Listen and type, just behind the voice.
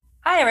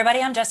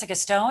everybody. I'm Jessica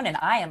Stone, and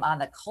I am on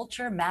the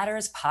Culture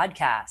Matters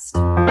podcast.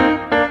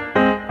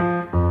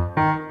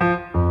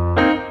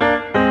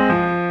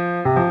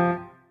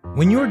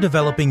 When you're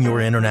developing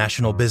your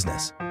international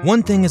business,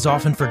 one thing is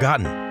often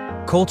forgotten: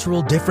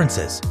 cultural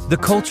differences. The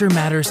Culture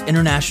Matters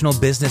International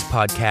Business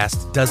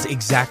Podcast does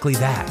exactly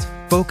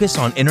that. Focus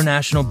on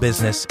international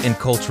business and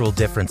cultural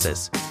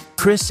differences.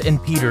 Chris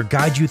and Peter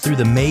guide you through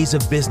the maze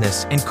of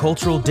business and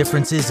cultural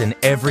differences in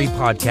every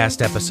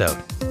podcast episode.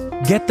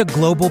 Get the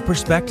global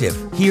perspective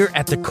here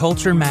at the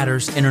Culture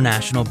Matters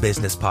International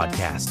Business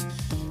Podcast.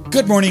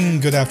 Good morning,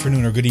 good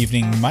afternoon, or good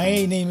evening.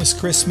 My name is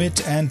Chris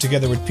Smith, and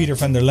together with Peter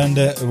van der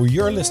Lende,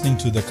 you're listening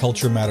to the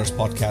Culture Matters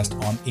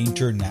podcast on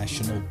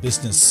international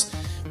business.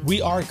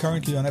 We are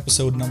currently on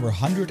episode number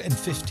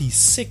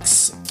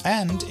 156,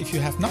 and if you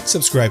have not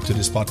subscribed to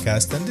this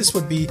podcast, then this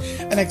would be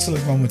an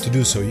excellent moment to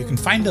do so. You can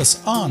find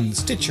us on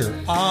Stitcher,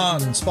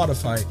 on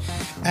Spotify,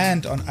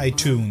 and on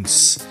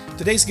iTunes.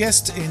 Today's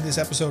guest in this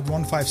episode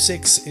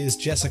 156 is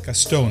Jessica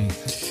Stone.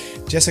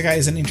 Jessica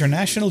is an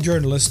international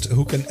journalist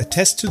who can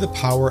attest to the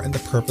power and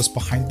the purpose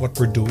behind what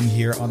we're doing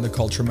here on the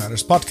Culture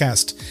Matters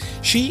podcast.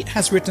 She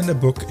has written a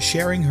book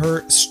sharing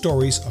her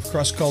stories of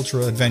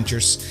cross-cultural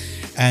adventures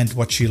and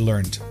what she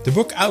learned. The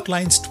book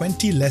outlines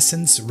 20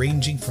 lessons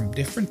ranging from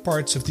different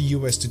parts of the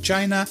US to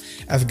China,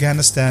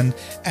 Afghanistan,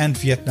 and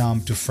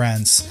Vietnam to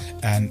France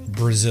and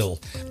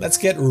Brazil. Let's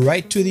get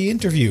right to the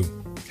interview.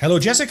 Hello,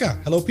 Jessica.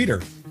 Hello,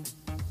 Peter.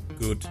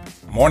 Good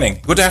morning.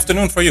 Good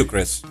afternoon for you,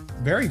 Chris.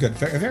 Very good.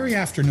 Very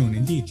afternoon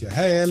indeed.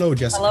 Hey, hello,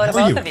 Jessica. Hello to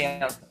both of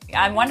you.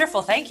 I'm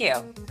wonderful. Thank you.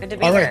 Good to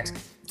be here. All right.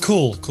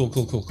 Cool.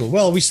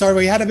 Well, we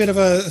had a bit of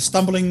a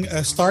stumbling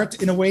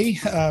start in a way,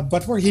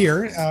 but we're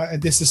here.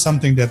 This is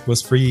something that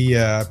was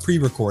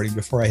pre-recording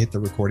before I hit the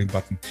recording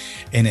button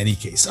in any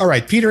case. All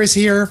right. Peter is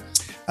here.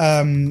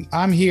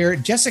 I'm here.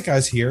 Jessica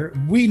is here.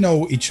 We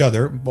know each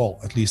other, well,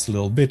 at least a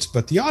little bit,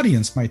 but the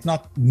audience might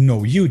not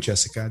know you,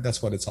 Jessica.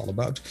 That's what it's all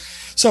about.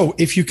 So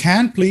if you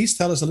can, please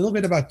tell us a little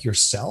bit about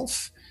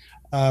yourself.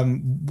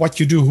 What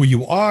you do, who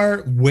you are,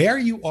 where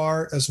you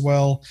are as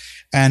well,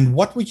 and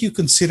what would you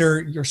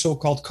consider your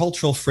so-called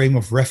cultural frame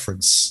of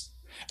reference?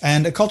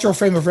 And a cultural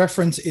frame of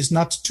reference is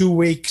not 2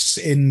 weeks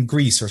in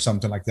Greece or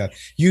something like that.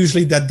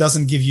 Usually that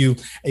doesn't give you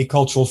a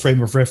cultural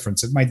frame of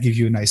reference. It might give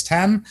you a nice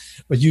tan,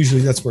 but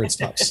usually that's where it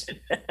stops.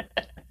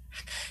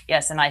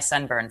 Yes, a nice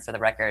sunburn for the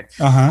record.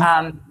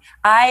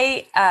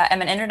 I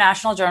am an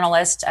international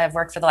journalist. I've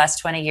worked for the last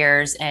 20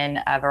 years in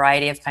a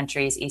variety of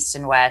countries, East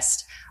and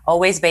West,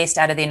 always based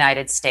out of the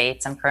United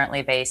States. I'm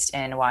currently based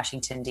in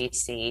Washington,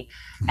 D.C.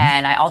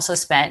 And I also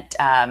spent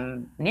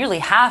nearly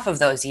half of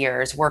those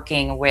years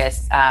working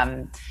with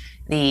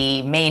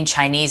the main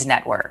Chinese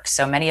network.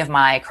 So many of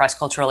my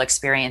cross-cultural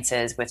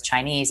experiences with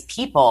Chinese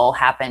people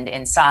happened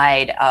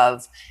inside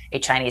of a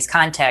Chinese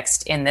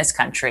context in this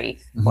country,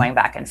 going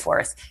back and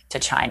forth to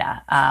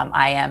China.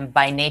 I am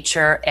by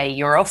nature a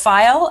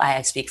Europhile.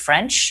 I speak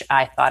French.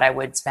 I thought I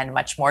would spend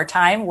much more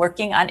time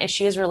working on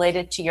issues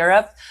related to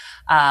Europe.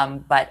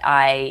 But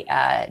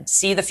I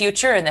see the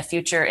future, and the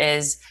future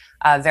is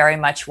very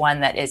much one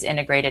that is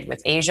integrated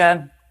with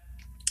Asia.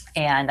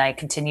 And I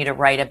continue to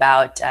write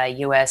about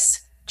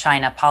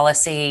U.S.-China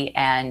policy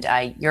and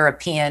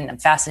European. I'm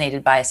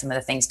fascinated by some of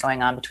the things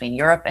going on between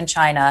Europe and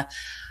China.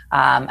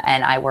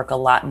 And I work a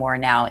lot more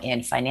now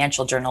in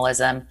financial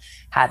journalism,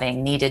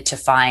 having needed to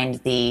find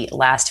the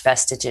last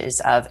vestiges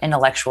of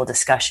intellectual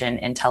discussion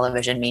in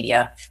television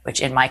media,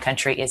 which in my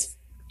country is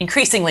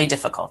increasingly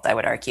difficult, I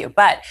would argue.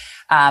 But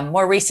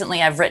more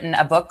recently, I've written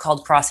a book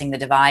called Crossing the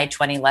Divide,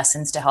 20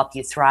 Lessons to Help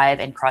You Thrive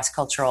in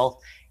Cross-Cultural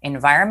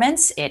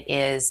Environments. It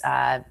is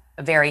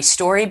very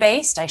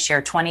story-based. I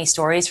share 20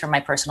 stories from my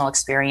personal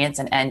experience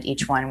and end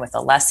each one with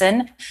a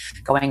lesson,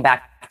 going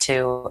back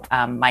to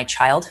my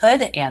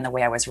childhood and the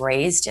way I was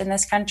raised in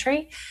this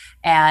country.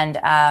 And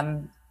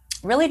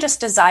really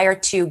just desire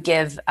to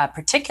give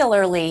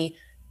particularly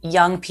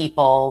young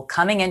people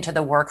coming into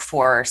the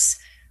workforce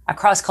a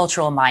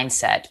cross-cultural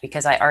mindset,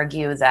 because I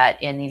argue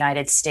that in the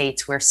United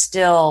States, we're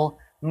still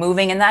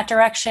moving in that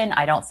direction.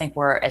 I don't think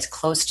we're as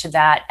close to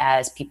that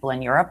as people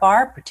in Europe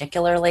are,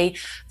 particularly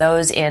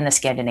those in the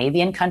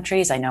Scandinavian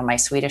countries. I know my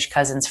Swedish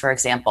cousins, for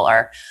example,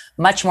 are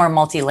much more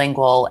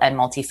multilingual and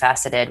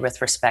multifaceted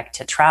with respect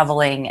to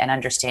traveling and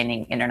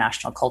understanding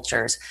international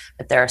cultures.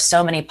 But there are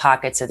so many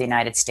pockets of the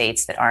United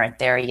States that aren't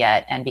there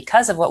yet. And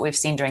because of what we've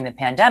seen during the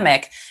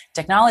pandemic,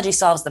 technology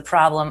solves the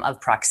problem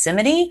of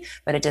proximity,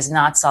 but it does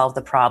not solve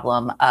the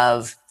problem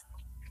of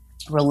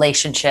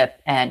relationship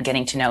and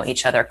getting to know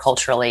each other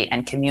culturally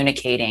and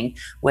communicating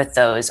with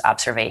those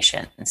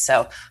observations.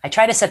 So I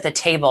try to set the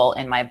table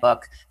in my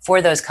book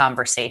for those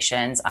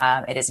conversations.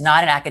 It is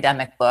not an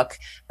academic book,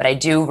 but I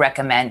do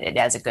recommend it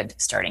as a good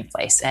starting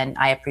place. And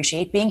I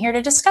appreciate being here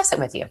to discuss it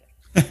with you.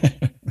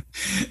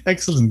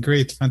 Excellent,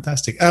 great,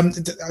 fantastic.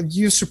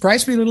 You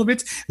surprised me a little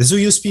bit. So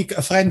you speak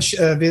French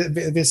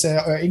with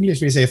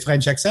English with a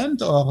French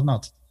accent or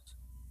not?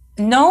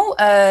 Non,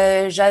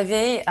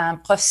 j'avais un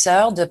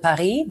professeur de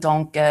Paris,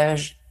 donc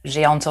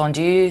j'ai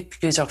entendu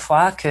plusieurs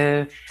fois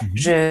que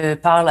je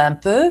parle un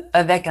peu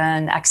avec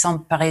un accent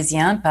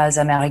parisien, pas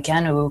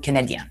américain ou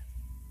canadien.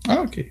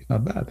 Oh, okay,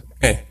 not bad.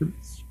 Okay.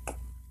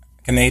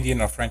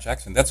 Canadian or French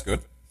accent, that's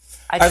good.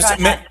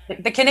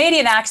 The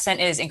Canadian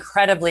accent is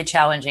incredibly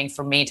challenging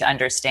for me to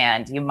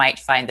understand. You might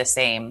find the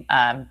same,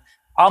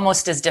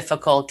 almost as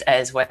difficult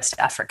as West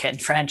African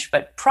French,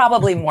 but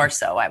probably more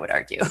so, I would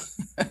argue.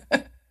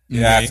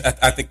 Yeah,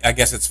 I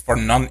guess it's for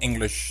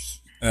non-English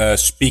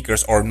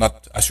speakers, or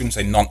not. I shouldn't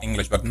say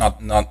non-English, but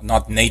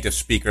not native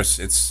speakers.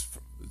 It's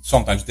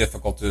sometimes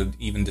difficult to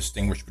even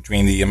distinguish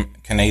between the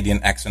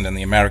Canadian accent and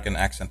the American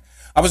accent.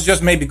 I was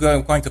just maybe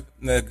going to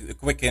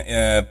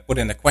put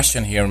in a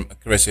question here,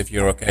 Chris, if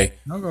you're okay.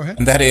 No, go ahead.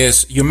 And that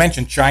is, you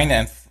mentioned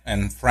China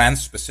and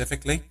France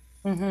specifically,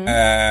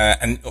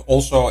 and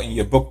also in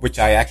your book, which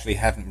I actually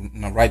have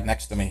right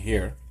next to me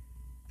here.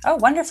 Oh,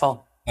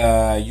 wonderful!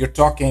 You're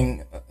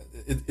talking.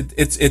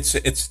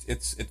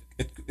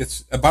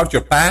 It's about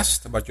your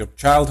past, about your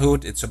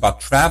childhood. It's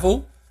about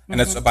travel, and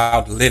it's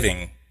about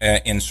living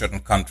in certain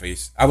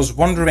countries. I was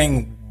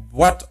wondering,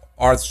 what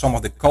are some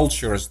of the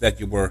cultures that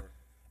you were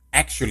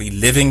actually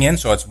living in?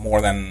 So it's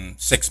more than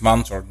 6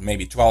 months or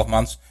maybe 12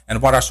 months.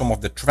 And what are some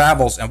of the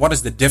travels, and what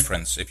is the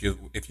difference, if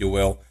you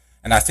will?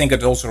 And I think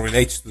it also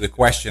relates to the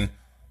question,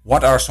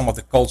 what are some of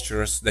the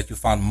cultures that you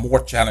found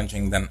more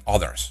challenging than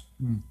others?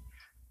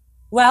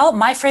 Well,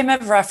 my frame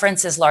of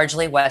reference is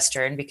largely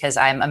Western because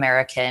I'm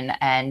American,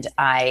 and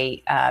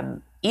I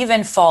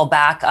even fall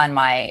back on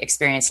my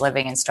experience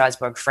living in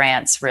Strasbourg,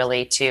 France,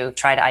 really to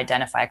try to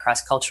identify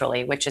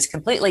cross-culturally, which is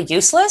completely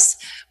useless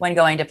when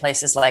going to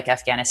places like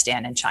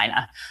Afghanistan and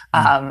China.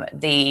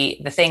 The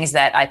things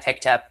that I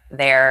picked up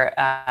there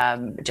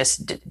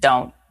just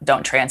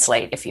don't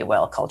translate, if you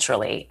will,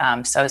 culturally.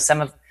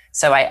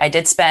 So I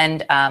did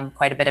spend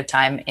quite a bit of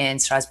time in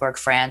Strasbourg,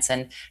 France,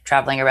 and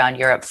traveling around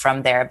Europe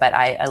from there. But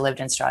I lived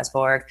in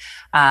Strasbourg.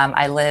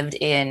 I lived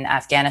in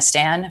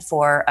Afghanistan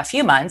for a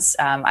few months.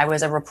 I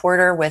was a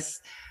reporter with,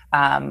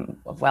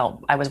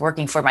 I was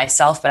working for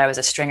myself, but I was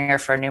a stringer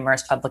for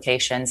numerous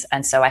publications.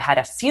 And so I had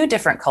a few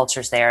different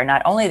cultures there,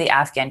 not only the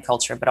Afghan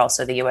culture, but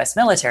also the U.S.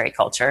 military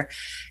culture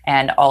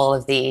and all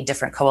of the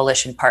different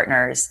coalition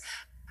partners,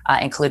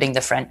 including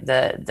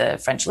the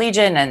French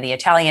Legion and the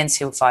Italians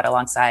who fought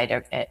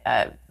alongside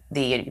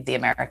the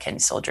American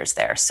soldiers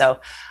there. So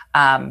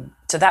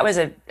that was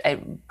a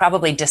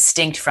probably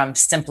distinct from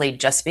simply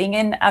just being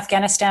in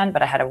Afghanistan,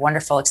 but I had a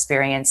wonderful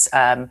experience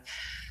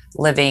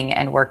living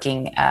and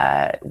working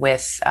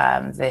with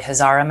the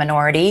Hazara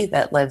minority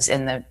that lives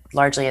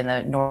largely in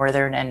the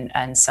northern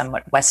and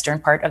somewhat western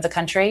part of the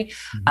country.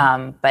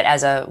 But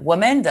as a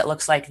woman that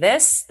looks like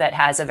this, that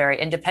has a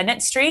very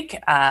independent streak,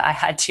 I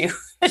had to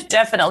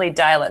definitely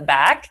dial it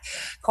back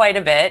quite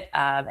a bit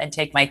and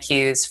take my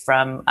cues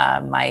from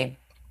my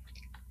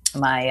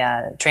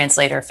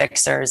translator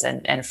fixers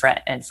and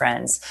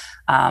friends.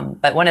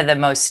 But one of the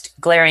most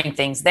glaring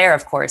things there,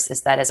 of course,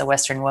 is that as a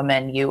Western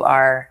woman, you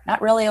are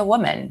not really a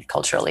woman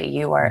culturally.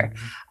 You are,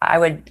 I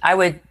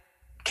would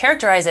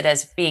characterize it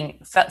as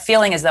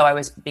feeling as though I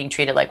was being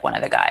treated like one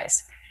of the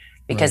guys,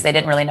 because they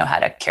didn't really know how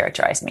to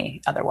characterize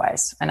me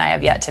otherwise. And I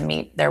have yet to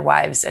meet their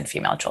wives and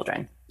female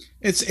children.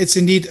 It's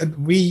indeed,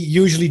 we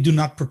usually do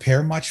not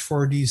prepare much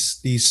for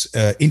these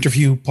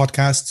interview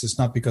podcasts. It's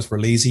not because we're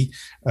lazy.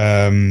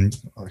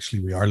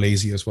 Actually, we are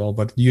lazy as well,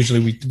 but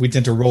usually we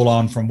tend to roll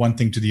on from one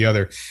thing to the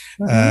other.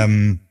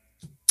 And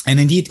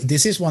indeed,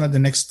 this is one of the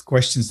next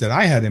questions that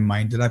I had in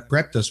mind that I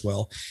prepped as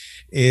well,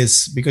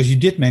 is because you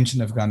did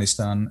mention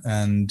Afghanistan,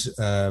 and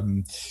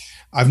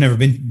I've never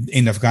been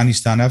in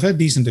Afghanistan. I've had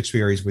decent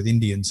experience with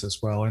Indians as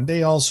well, and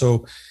they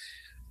also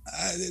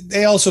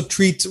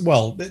treat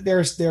well.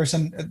 There's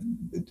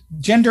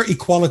gender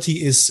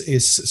equality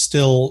is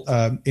still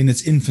in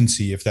its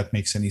infancy, if that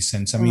makes any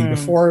sense. I mean,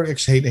 before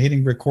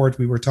hitting record,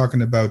 we were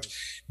talking about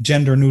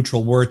gender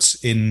neutral words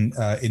in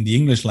the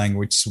English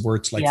language.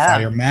 Words like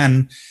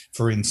fireman,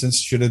 for instance,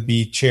 should it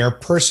be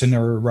chairperson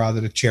or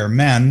rather the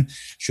chairman?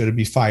 Should it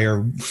be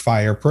or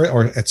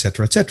et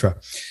cetera, et cetera.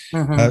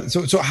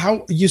 So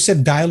how you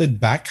said dial it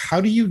back? How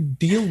do you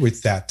deal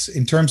with that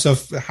in terms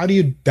of how do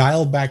you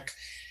dial back?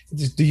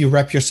 Do you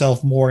wrap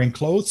yourself more in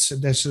clothes so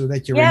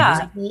that you're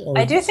invisible? Or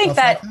I do think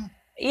that. Like that?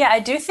 Yeah,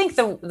 I do think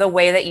the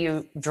way that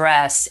you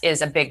dress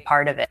is a big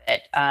part of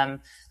it.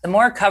 The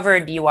more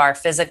covered you are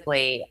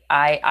physically,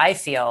 I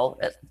feel,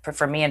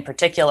 for me in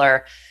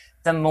particular,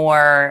 the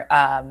more,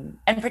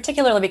 and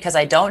particularly because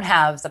I don't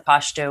have the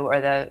Pashto or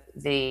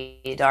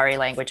the Dari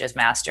languages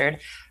mastered,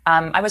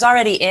 I was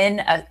already in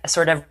a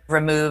sort of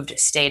removed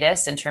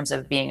status in terms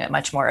of being a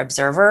much more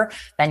observer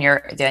than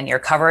you're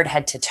covered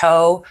head to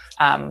toe.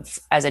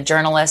 As a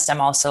journalist,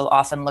 I'm also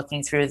often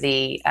looking through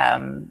the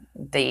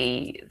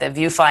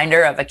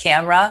viewfinder of a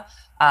camera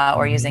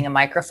or using a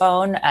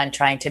microphone and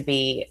trying to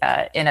be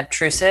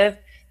inobtrusive.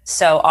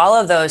 So all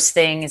of those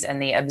things and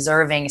the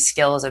observing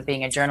skills of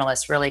being a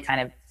journalist really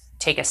kind of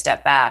take a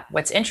step back.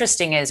 What's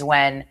interesting is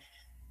when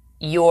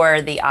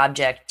you're the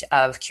object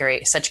of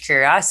such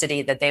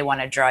curiosity that they want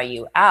to draw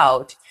you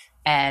out,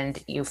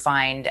 And you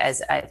find,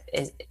 as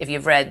if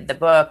you've read the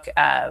book,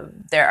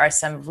 there are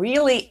some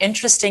really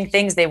interesting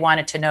things they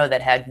wanted to know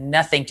that had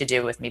nothing to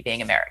do with me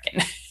being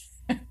American.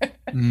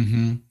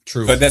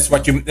 True. So that's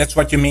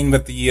what you mean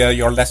with the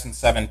your lesson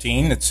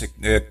 17. It's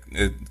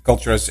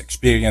culture is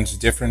experienced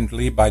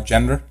differently by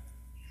gender.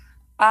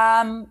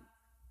 Well,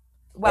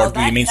 or do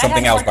you mean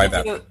something else by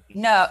that?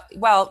 No.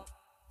 Well,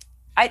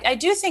 I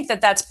do think that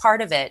that's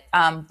part of it.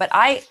 But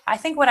I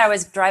think what I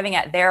was driving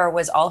at there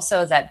was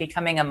also that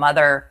becoming a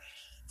mother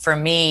for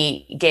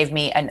me gave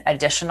me an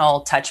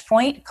additional touch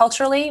point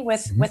culturally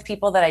with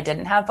people that I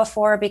didn't have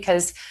before,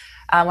 because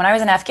when I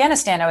was in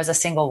Afghanistan, I was a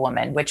single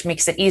woman, which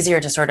makes it easier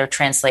to sort of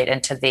translate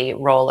into the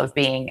role of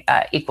being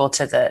equal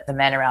to the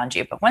men around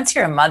you. But once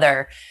you're a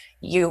mother,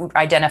 you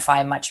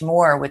identify much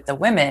more with the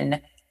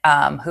women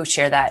who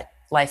share that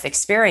life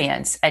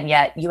experience, and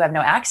yet you have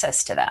no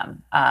access to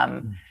them.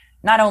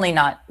 Not only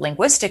not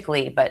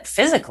linguistically, but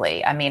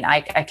physically. I mean,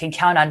 I can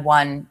count on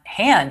one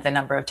hand the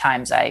number of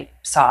times I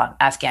saw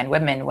Afghan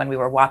women when we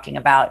were walking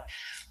about,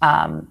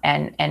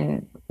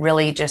 and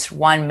really just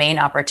one main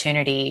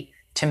opportunity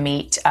to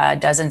meet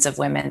dozens of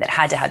women that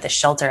had to have the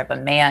shelter of a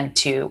man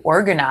to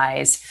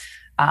organize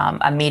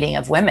a meeting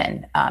of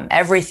women.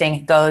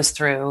 Everything goes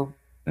through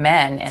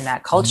men in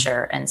that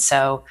culture. And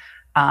so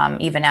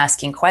even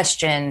asking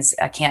questions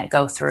can't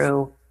go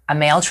through a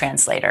male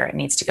translator. It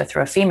needs to go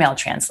through a female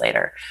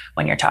translator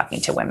when you're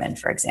talking to women,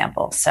 for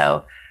example.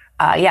 So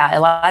a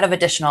lot of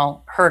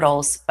additional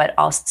hurdles, but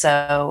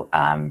also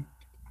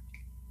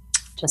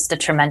just a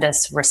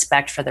tremendous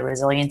respect for the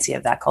resiliency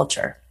of that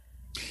culture.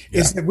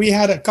 Is that we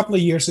had a couple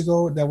of years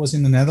ago, that was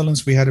in the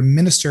Netherlands, we had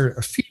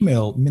a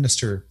female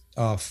minister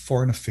of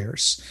foreign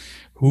affairs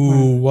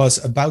who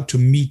was about to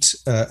meet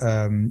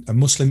a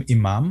Muslim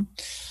imam.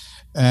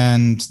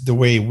 And the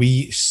way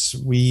we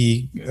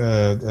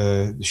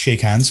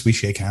shake hands, we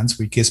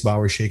kiss, bow,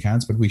 or shake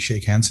hands, but we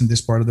shake hands in this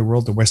part of the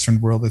world, the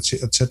Western world,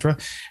 etc.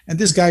 And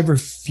this guy,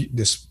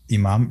 this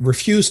imam,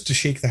 refused to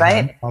shake the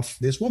hand of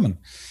this woman.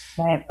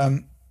 Right.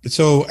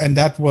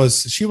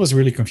 She was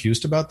really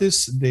confused about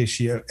this.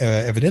 She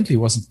evidently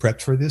wasn't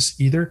prepped for this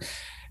either.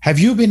 Have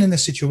you been in a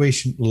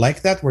situation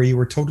like that where you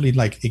were totally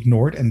like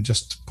ignored and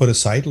just put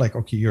aside, like,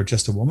 okay, you're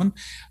just a woman?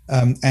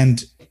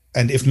 And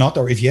if not,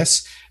 or if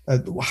yes,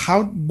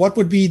 what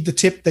would be the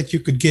tip that you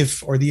could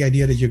give, or the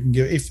idea that you can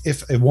give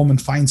if a woman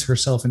finds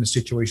herself in a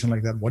situation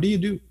like that? What do you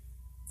do?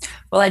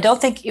 Well, I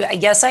don't think,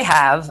 yes, I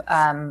have.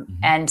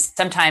 And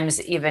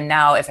sometimes even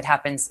now, if it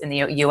happens in the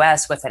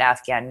US with an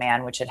Afghan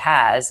man, which it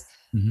has,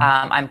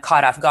 I'm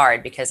caught off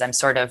guard because I'm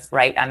sort of,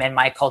 I'm in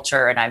my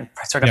culture and I'm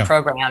sort of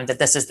programmed that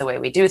this is the way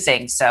we do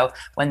things. So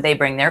when they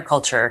bring their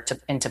culture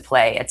into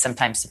play, it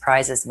sometimes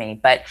surprises me.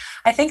 But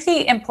I think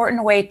the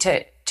important way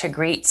to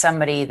greet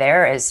somebody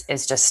there is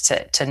just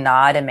to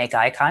nod and make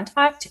eye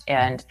contact,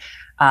 and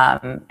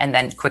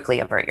then quickly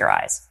avert your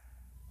eyes.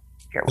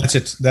 That's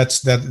it.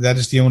 That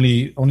is the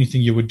only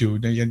thing you would do.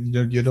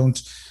 You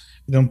don't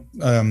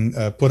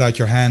put out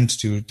your hand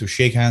to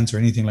shake hands or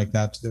anything like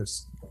that.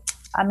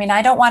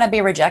 I don't want to be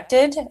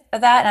rejected for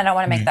that, and I don't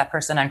want to make that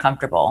person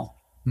uncomfortable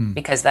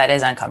because that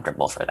is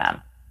uncomfortable for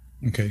them.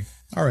 Okay.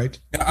 All right.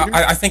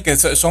 I think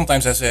it's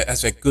sometimes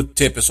as a good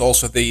tip is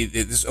also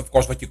this, of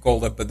course, what you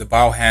call the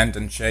bow, hand,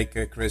 and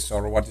shake, Chris,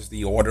 or what is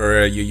the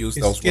order you use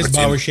those kiss, words? Kiss,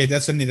 bow, or shake.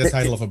 That's the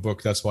title of a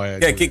book. That's why.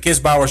 Kiss,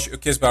 bow,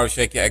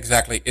 shake. Yeah,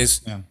 exactly.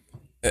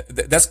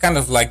 That's kind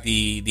of like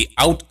the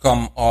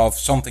outcome of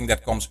something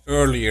that comes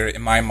earlier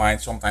in my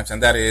mind sometimes,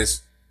 and that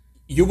is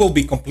you will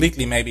be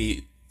completely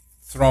maybe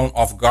thrown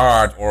off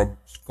guard or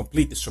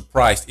completely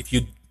surprised if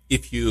you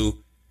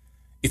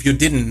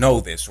didn't know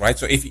this, right?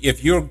 So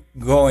if you're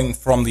going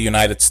from the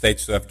United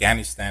States to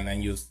Afghanistan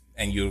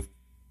and you're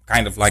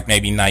kind of like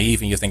maybe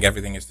naive and you think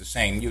everything is the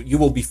same, you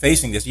will be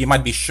facing this. You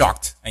might be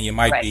shocked and you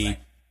might be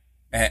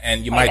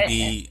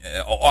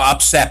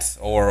upset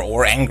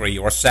or angry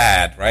or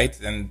sad, right?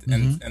 And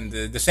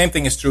the same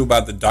thing is true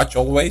about the Dutch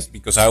always,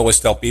 because I always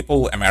tell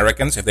people,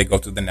 Americans, if they go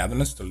to the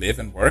Netherlands to live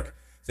and work,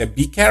 say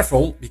be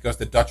careful because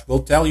the Dutch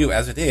will tell you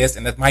as it is,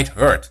 and it might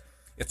hurt.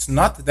 It's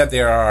not that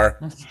they are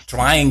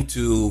trying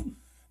to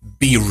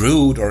be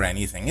rude or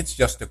anything. It's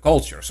just the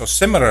culture. So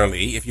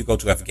similarly, if you go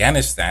to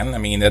Afghanistan,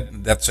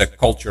 that's a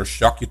culture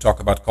shock. You talk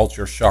about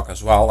culture shock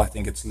as well. I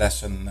think it's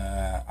lesson,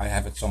 I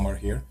have it somewhere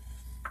here.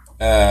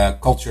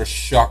 Culture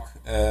shock.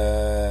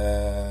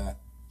 I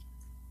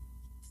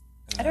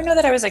don't know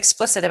that I was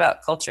explicit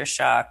about culture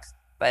shock,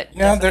 but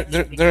yeah,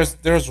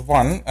 there's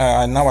one.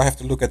 Now I have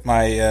to look at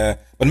my.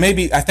 But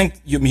maybe I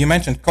think you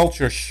mentioned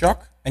culture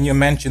shock, and you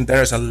mentioned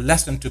there is a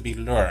lesson to be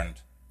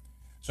learned.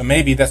 So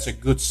maybe that's a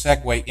good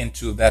segue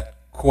into that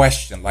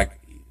question. Like,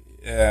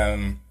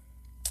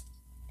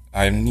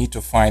 I need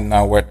to find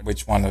now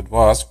which one it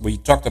was. We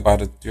talked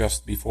about it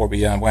just before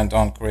we went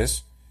on,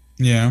 Chris.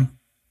 Yeah.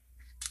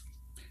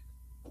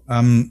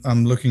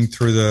 I'm looking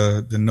through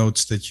the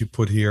notes that you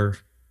put here,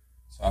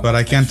 but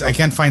I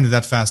can't find it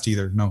that fast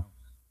either. No.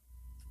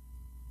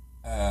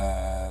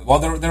 Well,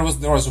 there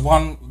was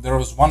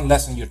one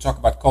lesson you talk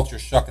about culture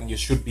shock, and you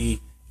should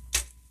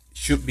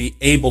should be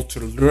able to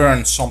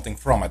learn something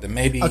from it. And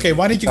maybe okay.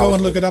 Why don't you go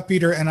and look it up,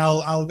 Peter, and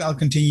I'll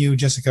continue,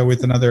 Jessica,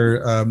 with another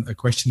a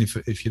question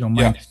if you don't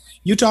mind. Yeah.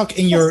 You talk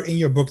in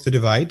your book, The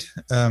Divide.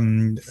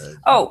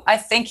 I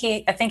think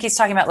he's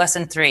talking about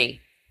lesson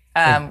 3.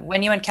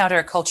 When you encounter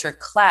a culture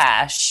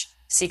clash,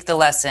 seek the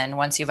lesson.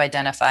 Once you've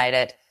identified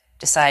it,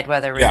 decide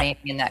whether remaining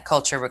in that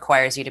culture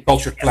requires you to be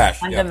a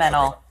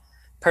fundamental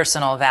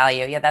personal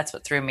value. Yeah, that's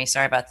what threw me.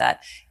 Sorry about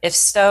that. If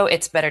so,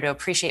 it's better to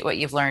appreciate what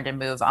you've learned and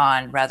move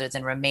on rather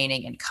than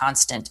remaining in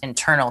constant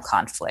internal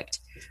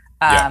conflict.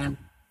 I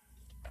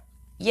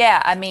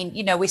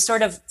mean, we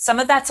sort of, some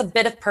of that's a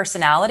bit of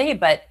personality,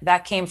 but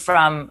that came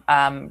from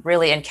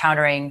really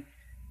encountering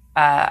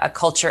a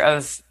culture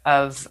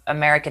of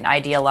American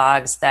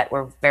ideologues that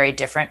were very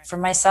different from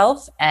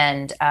myself.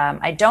 And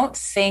I don't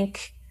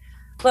think,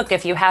 look,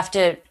 if you have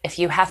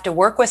to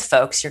work with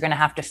folks, you're going to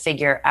have to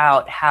figure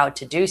out how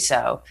to do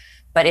so.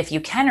 But if you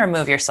can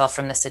remove yourself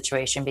from the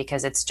situation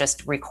because it's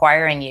just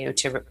requiring you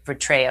to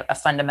portray a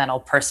fundamental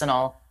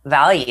personal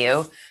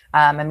value,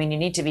 I mean, you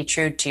need to be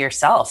true to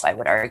yourself, I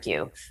would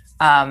argue.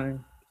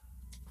 And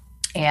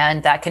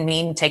that can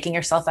mean taking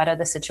yourself out of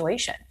the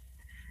situation.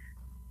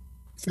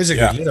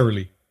 Physically,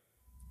 literally.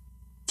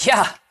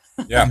 Yeah.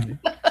 Yeah.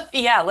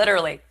 Yeah,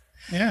 literally.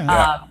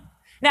 Yeah.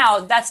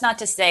 Now, that's not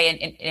to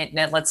say,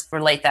 and let's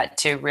relate that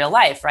to real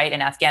life, right?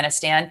 In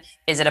Afghanistan,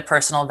 is it a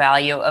personal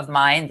value of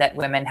mine that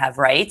women have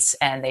rights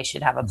and they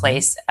should have a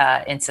place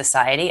in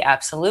society?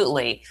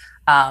 Absolutely.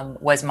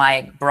 Was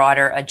my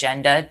broader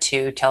agenda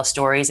to tell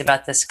stories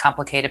about this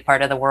complicated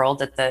part of the world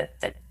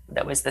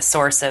that was the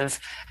source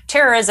of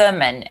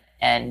terrorism and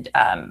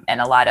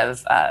a lot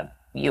of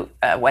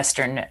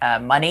Western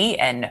money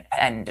and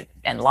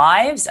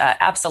lives?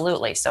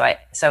 Absolutely.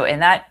 So in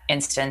that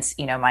instance,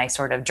 my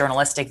sort of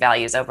journalistic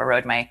values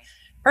overrode my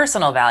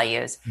personal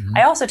values. Mm-hmm.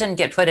 I also didn't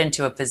get put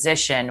into a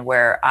position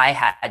where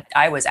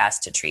I was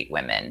asked to treat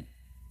women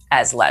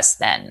as less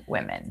than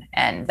women,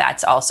 and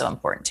that's also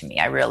important to me.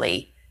 I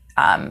really,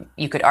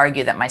 you could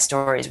argue that my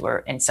stories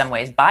were in some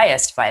ways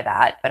biased by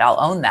that, but I'll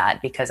own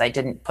that because I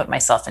didn't put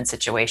myself in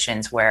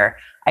situations where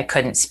I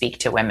couldn't speak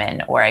to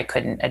women or I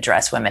couldn't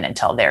address women and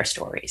tell their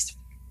stories.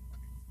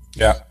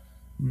 Yeah.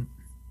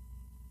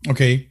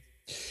 Okay.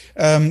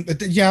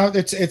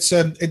 It's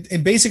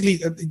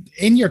basically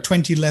in your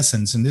 20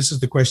 lessons, and this is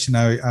the question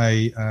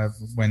I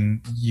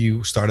when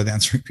you started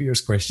answering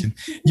Peter's question,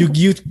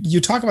 you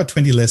talk about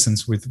 20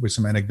 lessons with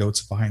some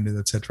anecdotes behind it,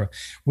 etc.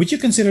 Would you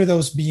consider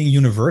those being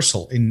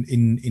universal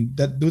in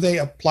that? Do they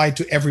apply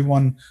to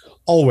everyone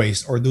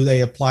always, or do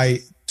they apply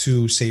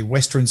to, say,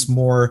 Westerns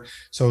more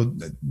so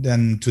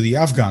than to the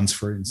Afghans,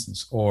 for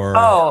instance?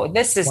 Or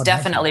this is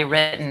definitely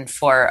written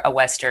for a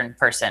Western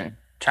person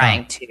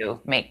trying to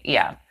make,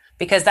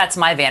 because that's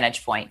my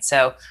vantage point.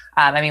 So,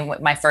 I mean,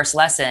 my first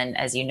lesson,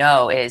 as you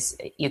know, is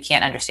you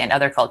can't understand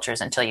other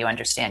cultures until you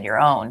understand your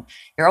own.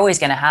 You're always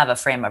going to have a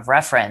frame of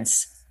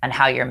reference on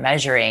how you're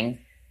measuring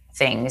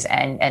things,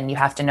 and you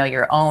have to know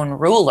your own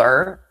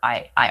ruler,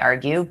 I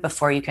argue,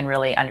 before you can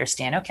really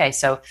understand, okay,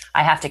 so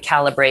I have to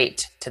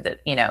calibrate to the,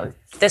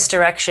 this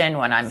direction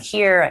when I'm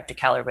here, I have to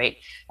calibrate,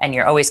 and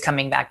you're always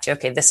coming back to,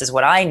 okay, this is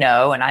what I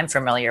know and I'm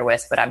familiar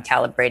with, but I'm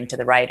calibrating to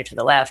the right or to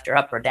the left or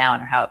up or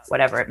down or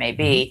whatever it may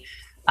be.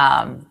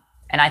 And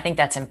I think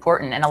that's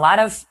important. And a lot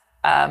of,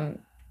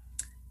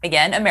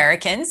 again,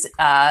 Americans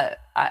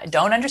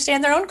don't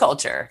understand their own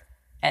culture,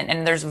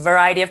 and there's a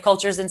variety of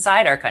cultures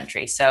inside our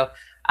country. So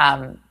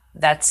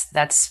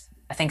that's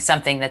I think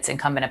something that's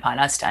incumbent upon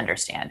us to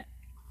understand.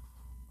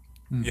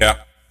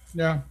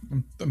 Yeah,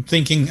 I'm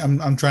thinking.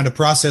 I'm trying to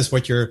process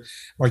what you're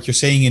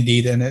saying,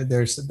 indeed, and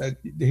I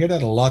hear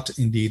that a lot,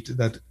 indeed.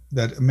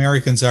 That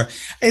Americans are.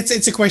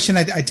 It's a question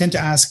I tend to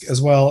ask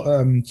as well.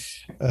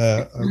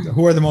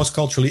 Who are the most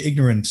culturally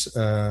ignorant?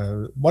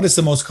 What is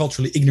the most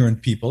culturally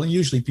ignorant people? And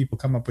usually, people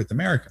come up with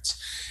Americans.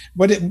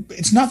 But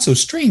it's not so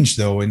strange,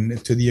 though,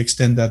 to the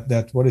extent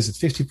that what is it?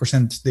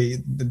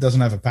 50%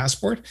 doesn't have a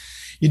passport.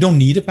 You don't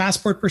need a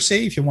passport per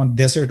se. If you want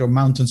desert or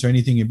mountains or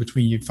anything in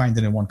between, you'd find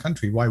it in one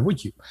country. Why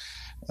would you?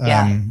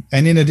 And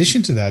in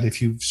addition to that,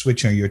 if you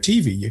switch on your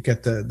TV, you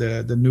get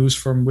the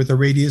news with a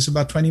radius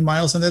about 20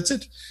 miles, and that's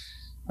it.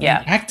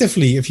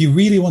 Actively, if you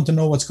really want to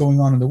know what's going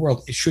on in the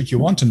world, should you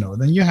want to know,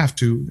 then you have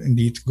to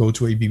indeed go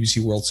to a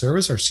BBC World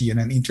Service or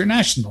CNN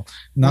International,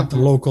 not the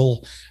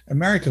local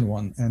American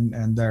one.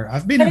 And there,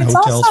 I've been in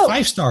hotels,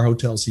 5-star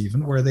hotels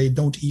even, where they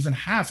don't even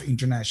have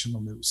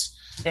international news.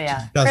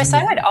 Yeah, Chris,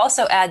 I would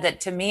also add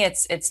that to me,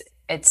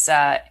 it's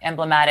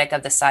emblematic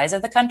of the size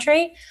of the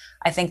country.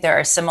 I think there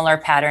are similar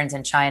patterns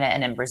in China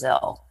and in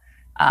Brazil.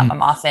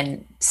 I'm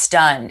often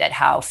stunned at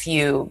how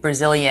few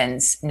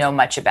Brazilians know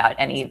much about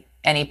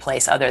any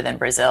place other than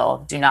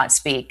Brazil, do not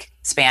speak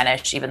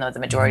Spanish, even though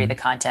the majority of the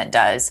content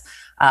does,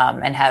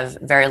 and have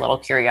very little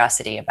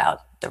curiosity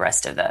about the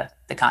rest of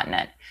the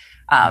continent.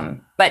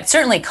 But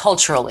certainly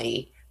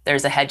culturally,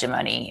 there's a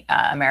hegemony.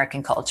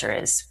 American culture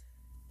is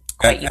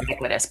quite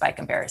ubiquitous by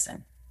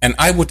comparison. And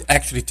I would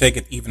actually take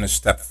it even a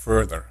step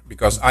further,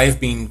 because I've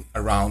been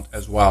around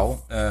as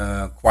well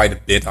quite a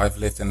bit. I've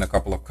lived in a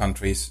couple of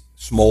countries.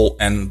 small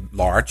and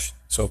large.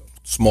 So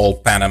small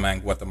Panama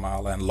and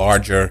Guatemala, and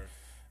larger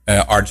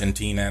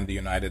Argentina and the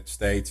United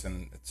States, and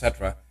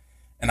etc.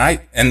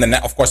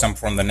 Of course, I'm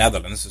from the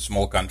Netherlands, a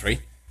small country,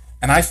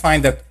 and I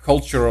find that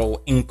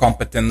cultural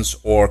incompetence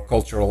or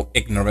cultural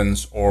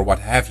ignorance or what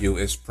have you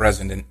is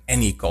present in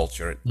any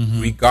culture,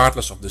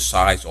 regardless of the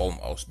size,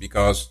 almost.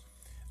 Because,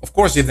 of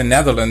course, in the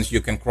Netherlands,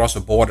 you can cross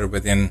a border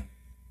within,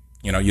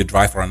 you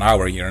drive for an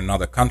hour, you're in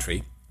another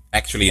country,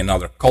 actually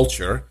another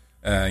culture.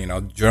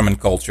 German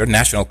culture,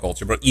 national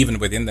culture, but even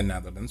within the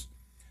Netherlands.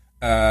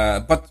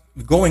 But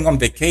going on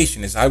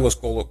vacation is, I always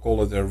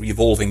call it a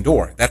revolving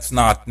door. That's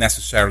not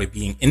necessarily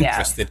being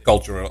interested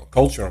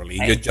culturally.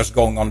 Right. You're just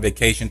going on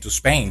vacation to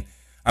Spain.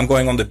 I'm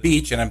going on the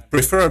beach, and I'm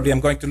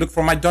going to look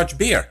for my Dutch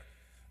beer,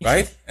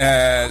 right?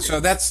 So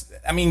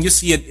you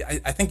see it.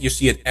 I think you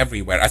see it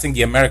everywhere. I think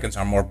the Americans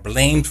are more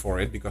blamed for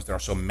it because there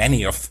are so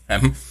many of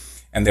them.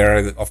 And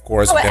they're, of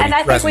course, very present in the world. And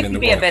I think we can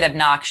be a bit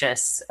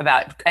obnoxious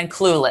and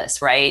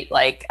clueless, right?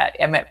 Like,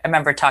 I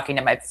remember talking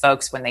to my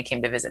folks when they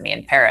came to visit me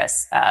in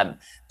Paris.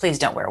 Please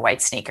don't wear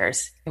white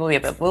sneakers. We'll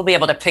be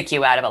able to pick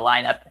you out of a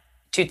lineup.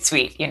 Too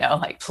sweet,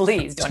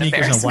 please don't sneakers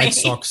embarrass and white me.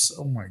 socks.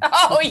 Oh my God.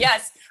 Oh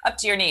yes, up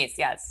to your knees.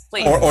 Yes,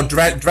 please. Or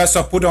dress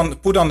up, put on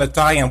the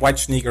tie and white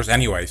sneakers,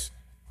 anyways.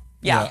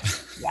 Yeah.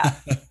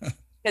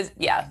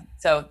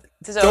 So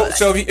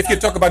if you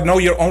talk about know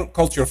your own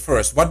culture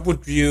first, what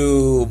would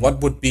be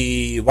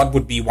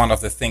one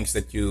of the things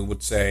that you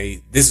would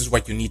say, this is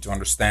what you need to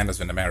understand as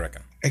an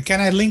American?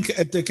 Can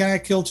I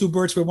kill two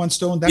birds with one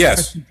stone? That yes.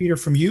 question, Peter,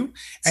 from you.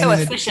 So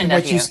efficient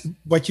of you.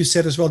 What you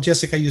said as well,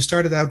 Jessica, you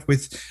started out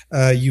with,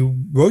 you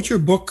wrote your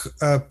book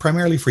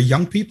primarily for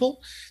young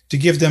people, to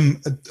give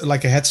them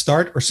like a head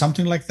start or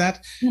something like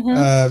that,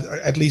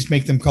 at least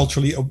make them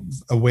culturally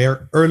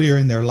aware earlier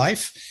in their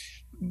life.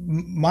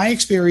 My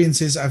experience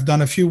is I've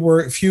done a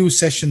few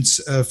sessions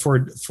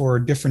for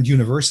different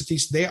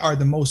universities. They are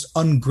the most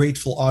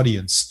ungrateful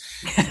audience.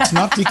 It's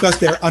not because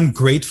they're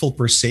ungrateful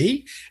per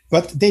se,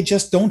 but they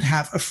just don't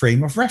have a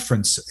frame of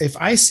reference. If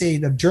I say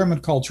that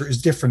German culture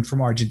is different from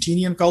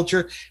Argentinian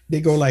culture,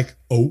 they go like,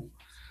 oh,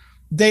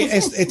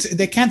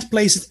 they can't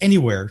place it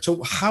anywhere.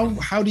 So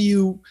how do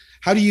you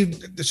that's how do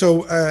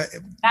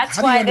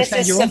why you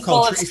understand your own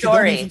culture if you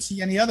don't even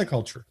see any other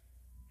culture?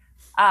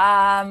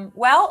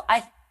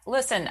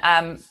 Listen,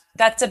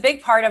 that's a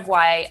big part of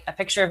why a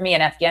picture of me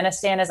in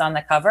Afghanistan is on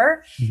the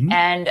cover.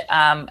 And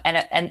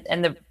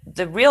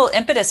the real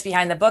impetus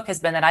behind the book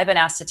has been that I've been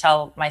asked to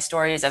tell my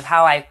stories of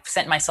how I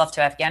sent myself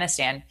to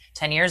Afghanistan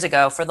 10 years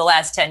ago for the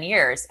last 10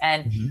 years.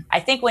 And I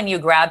think when you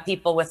grab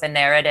people with a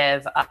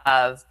narrative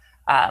of,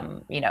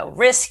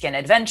 risk and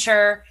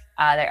adventure,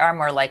 they are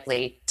more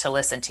likely to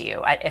listen to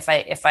you.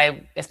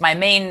 If my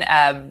main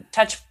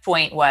touch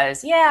point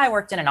was, I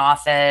worked in an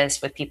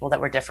office with people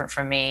that were different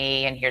from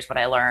me, and here's what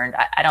I learned,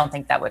 I don't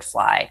think that would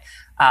fly.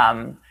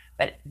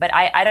 But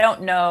I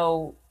don't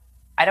know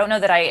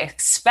that I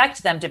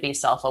expect them to be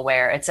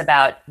self-aware. It's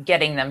about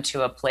getting them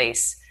to a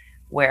place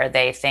where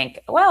they think,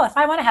 well, if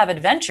I want to have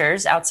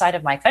adventures outside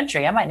of my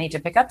country, I might need to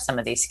pick up some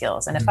of these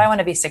skills. And if I want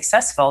to be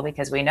successful,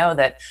 because we know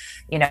that,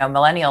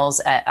 millennials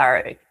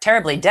are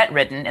terribly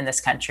debt-ridden in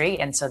this country,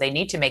 and so they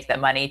need to make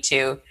that money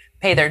to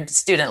pay their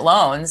student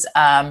loans,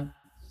 I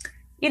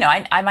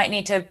might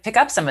need to pick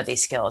up some of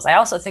these skills. I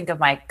also think of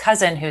my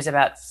cousin who's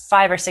about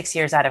 5 or 6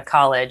 years out of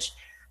college,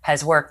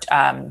 has worked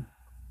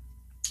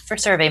for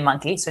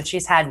SurveyMonkey. So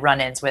she's had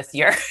run-ins with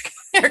your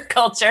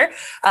culture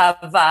of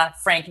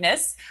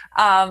frankness.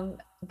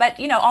 But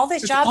all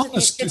these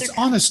jobs. It's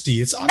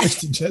honesty,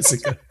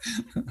 Jessica.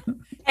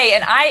 Hey,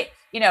 and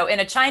in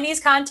a Chinese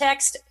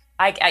context,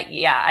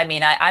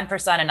 I'm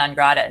persona non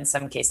grata in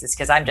some cases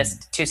because I'm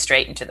just too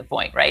straight and to the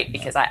point, right?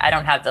 Because I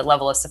don't have the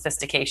level of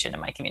sophistication in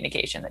my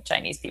communication that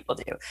Chinese people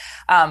do.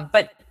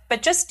 But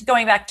just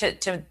going back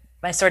to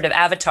my sort of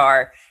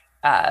avatar,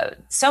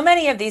 so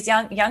many of these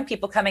young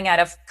people coming out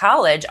of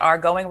college are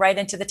going right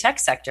into the tech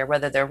sector,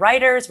 whether they're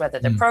writers, whether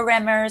they're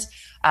programmers,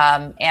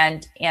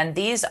 and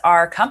these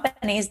are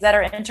companies that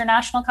are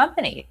international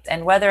companies,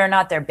 and whether or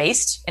not they're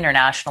based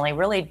internationally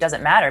really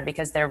doesn't matter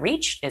because their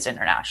reach is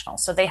international.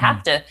 So they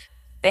have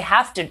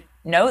to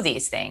know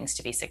these things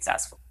to be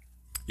successful.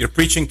 You're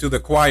preaching to the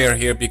choir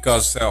here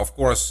because, of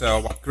course,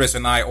 what Chris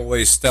and I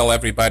always tell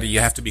everybody, you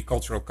have to be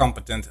cultural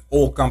competent.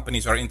 All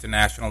companies are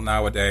international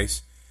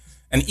nowadays.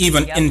 And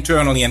even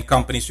internally in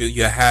companies,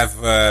 you have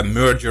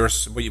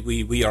mergers.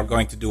 We are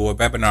going to do a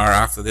webinar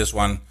after this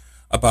one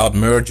about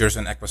mergers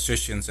and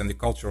acquisitions and the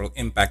cultural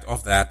impact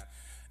of that.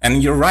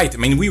 And you're right. I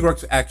mean, we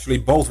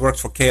both worked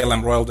for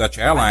KLM Royal Dutch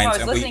Airlines. I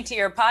was listening to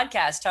your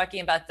podcast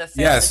talking about the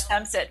failed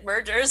attempts at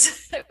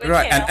mergers with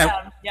right.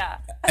 KLM.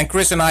 And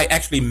Chris and I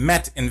actually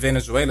met in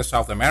Venezuela,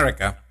 South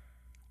America.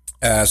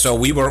 So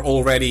we were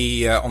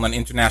already on an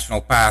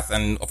international path,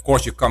 and of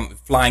course you come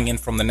flying in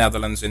from the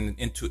Netherlands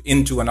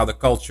into another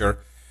culture.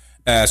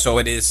 So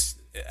it is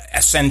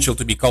essential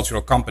to be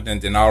cultural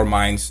competent in our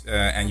minds,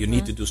 and you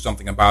need to do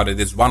something about it.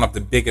 It's one of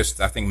the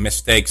biggest, I think,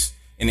 mistakes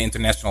in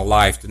international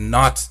life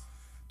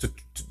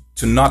to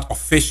to not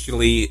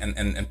officially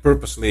and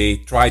purposely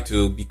try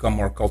to become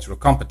more cultural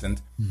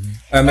competent.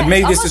 But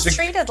maybe this is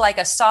treated like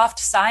a soft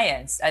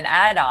science, an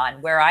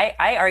add-on, where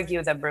I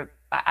argue that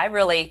I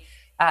really,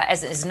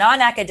 as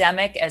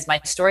non-academic as my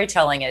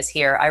storytelling is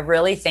here, I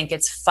really think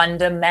it's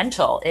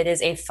fundamental. It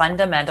is a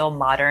fundamental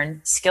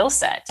modern skill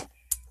set,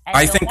 and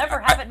you'll never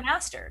have it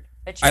mastered.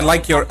 But you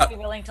have to be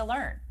willing to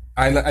learn.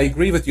 I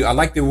agree with you. I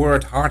like the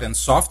word hard and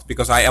soft,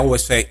 because I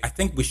always say I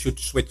think we should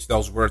switch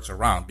those words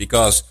around,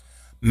 because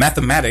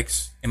mathematics,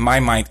 in my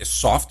mind, is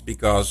soft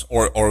because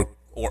or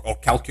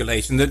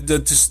calculation.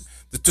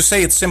 To say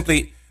it simply,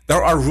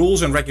 there are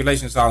rules and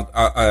regulations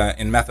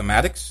in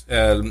mathematics.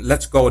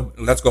 Let's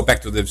go back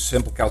to the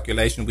simple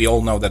calculation. We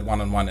all know that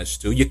 1 and 1 is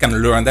 2. You can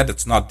learn that.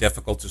 It's not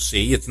difficult to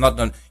see. It's not.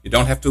 You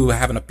don't have to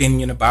have an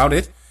opinion about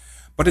it.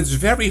 But it's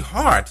very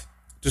hard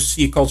to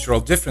see cultural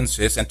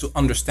differences and to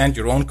understand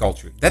your own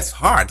culture. That's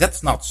hard.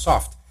 That's not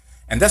soft.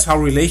 And that's how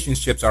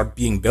relationships are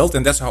being built.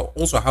 And that's how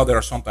they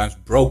are sometimes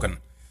broken.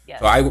 Yes.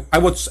 So I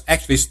would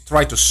actually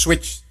try to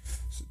switch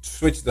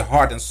the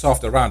hard and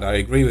soft around. I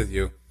agree with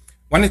you.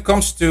 When it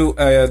comes to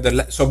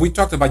so we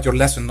talked about your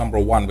lesson number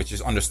 1, which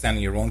is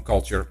understanding your own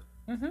culture.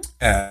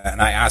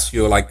 And I asked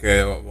you,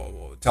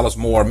 tell us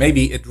more.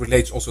 Maybe it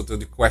relates also to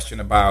the question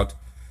about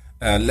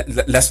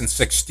lesson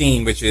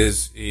 16, which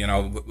is,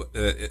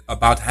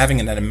 about having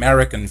an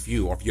American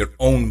view of your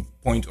own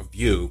point of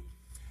view.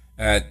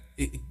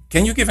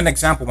 Can you give an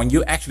example when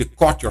you actually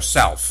caught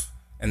yourself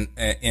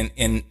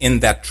in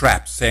that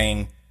trap,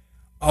 saying,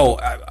 "Oh,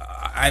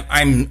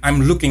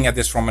 I'm looking at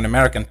this from an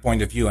American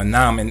point of view, and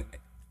now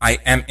I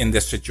am in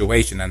this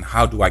situation, and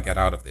how do I get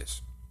out of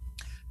this?"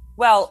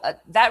 Well,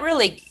 that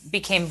really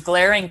became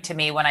glaring to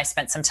me when I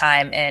spent some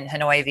time in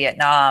Hanoi,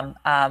 Vietnam,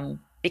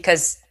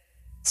 because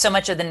so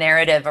much of the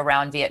narrative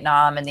around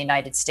Vietnam and the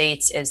United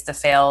States is the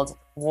failed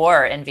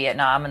war in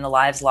Vietnam and the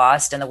lives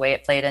lost and the way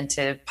it played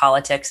into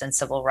politics and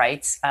civil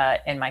rights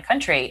in my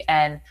country.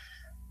 And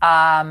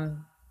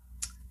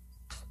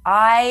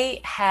I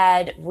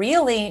had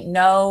really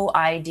no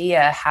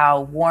idea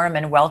how warm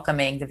and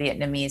welcoming the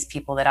Vietnamese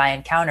people that I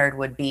encountered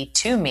would be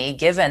to me,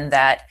 given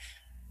that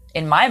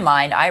in my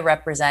mind, I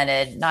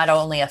represented not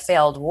only a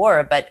failed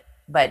war, but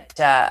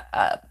a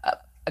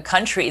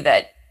country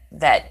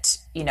that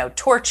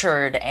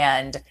tortured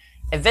and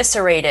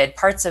eviscerated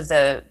parts of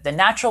the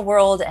natural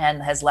world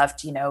and has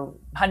left,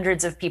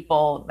 hundreds of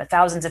people,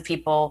 thousands of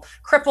people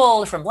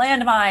crippled from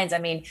landmines. I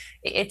mean,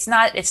 it's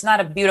not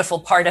a beautiful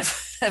part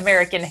of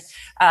American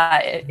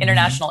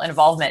international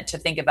involvement to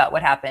think about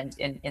what happened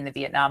in the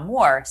Vietnam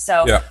War.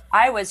 So yeah.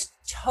 I was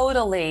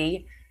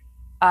totally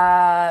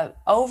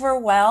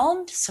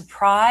overwhelmed,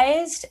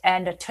 surprised,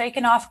 and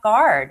taken off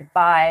guard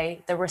by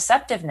the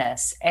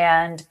receptiveness,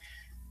 and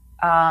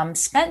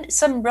spent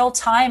some real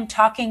time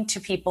talking to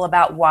people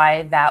about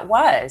why that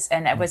was.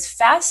 And it was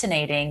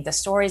fascinating, the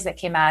stories that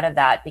came out of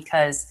that,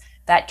 because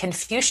that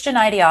Confucian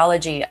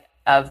ideology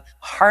of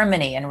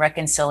harmony and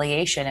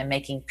reconciliation and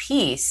making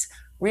peace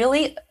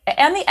really,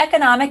 and the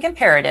economic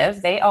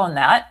imperative, they own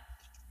that,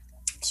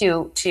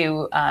 to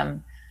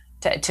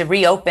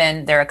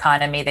reopen their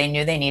economy. They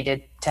knew they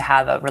needed to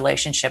have a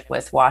relationship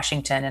with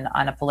Washington and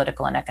on a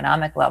political and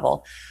economic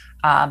level.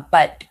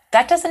 But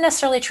that doesn't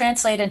necessarily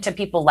translate into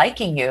people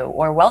liking you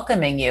or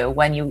welcoming you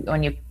when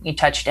you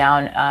touch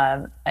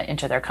down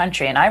into their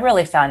country. And I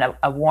really found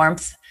a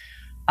warmth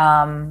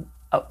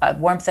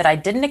that I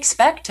didn't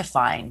expect to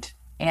find,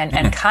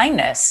 and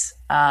kindness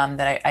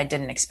that I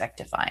didn't expect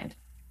to find,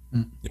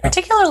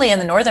 particularly in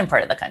the northern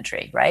part of the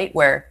country, right,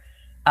 where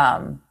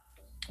the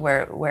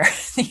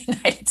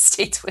United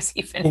States was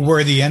even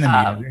were the enemy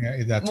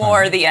at that time.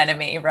 More the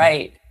enemy,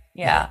 right?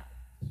 Yeah.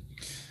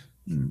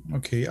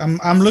 Okay,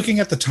 I'm looking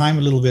at the time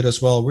a little bit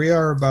as well. We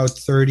are about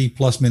 30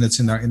 plus minutes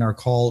in our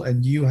call,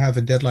 and you have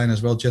a deadline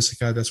as well,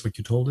 Jessica. That's what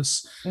you told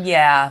us.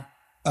 Yeah.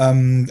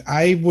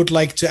 I would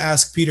like to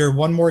ask Peter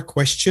one more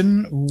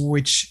question,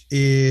 which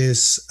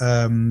is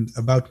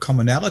about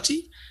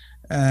commonality,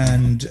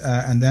 and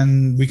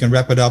then we can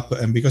wrap it up.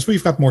 And because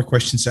we've got more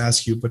questions to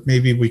ask you, but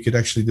maybe we could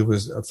actually do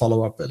a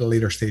follow up at a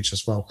later stage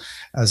as well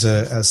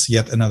as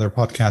yet another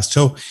podcast.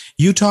 So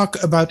you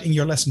talk about in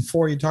your lesson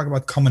 4, you talk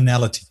about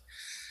commonality.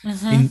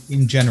 Mm-hmm.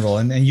 In general,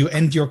 and you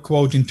end your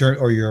quote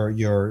or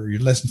your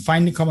lesson,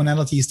 finding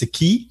commonality is the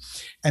key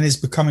and is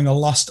becoming a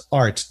lost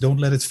art. Don't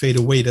let it fade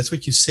away. That's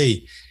what you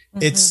say.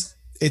 Mm-hmm.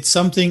 It's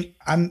something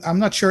I'm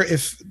not sure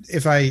if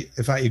I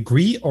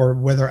agree or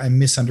whether I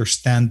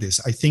misunderstand this.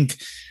 I think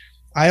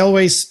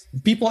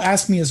people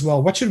ask me as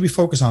well, what should we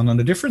focus on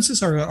the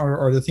differences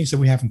or the things that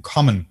we have in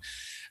common?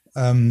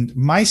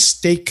 My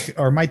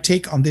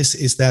take on this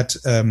is that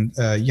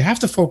you have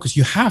to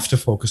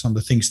focus on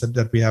the things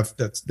that we have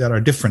that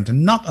are different,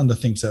 and not on the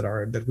things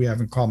that we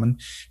have in common,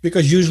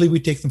 because usually we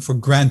take them for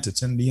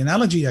granted. And the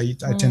analogy I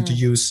tend to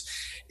use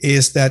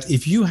is that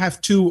if you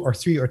have 2 or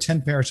 3 or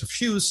 10 pairs of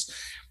shoes,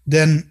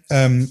 then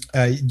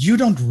you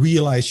don't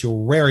realize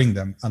you're wearing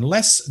them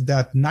unless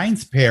that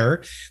 9th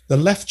pair, the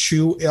left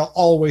shoe,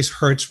 always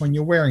hurts when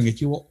you're wearing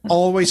it. You will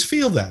always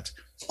feel that.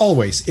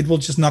 Always. It will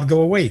just not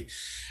go away.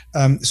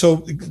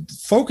 So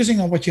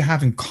focusing on what you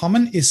have in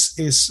common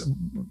is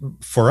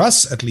for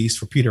us, at least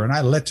for Peter and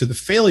I, led to the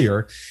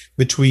failure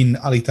between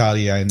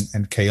Alitalia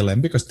and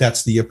KLM, because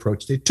that's the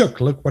approach they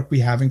took. Look what we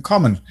have in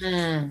common.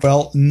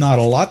 Well, not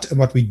a lot.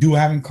 What we do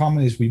have in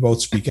common is we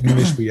both speak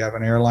English, we have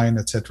an airline,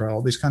 etc.,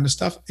 all this kind of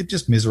stuff. It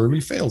just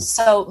miserably failed.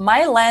 So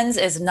my lens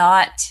is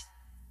not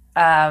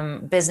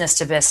business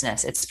to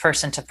business, it's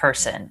person to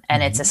person,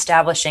 and it's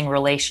establishing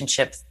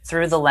relationship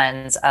through the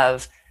lens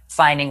of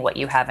finding what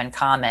you have in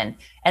common.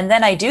 And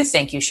then I do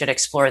think you should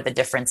explore the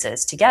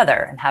differences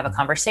together and have a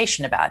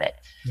conversation about it.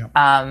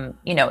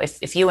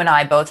 If you and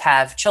I both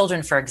have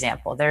children, for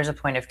example, there's a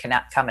point of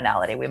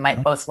commonality. We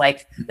might both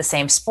like the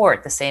same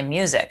sport, the same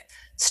music.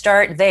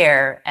 Start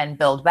there and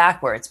build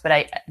backwards. But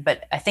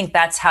I think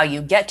that's how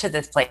you get to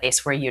this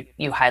place where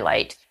you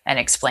highlight and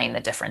explain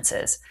the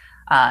differences.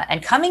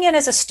 And coming in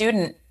as a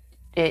student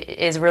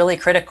is really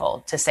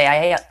critical to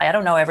say, I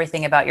don't know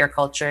everything about your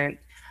culture.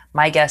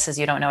 My guess is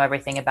you don't know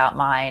everything about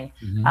mine,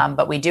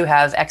 but we do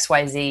have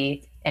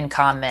XYZ in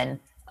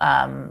common.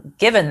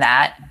 Given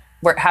that,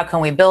 how can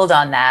we build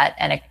on that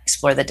and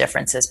explore the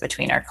differences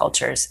between our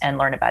cultures and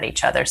learn about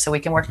each other so we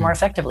can work more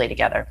effectively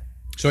together?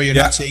 So you're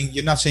not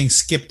saying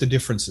skip the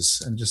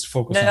differences and just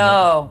focus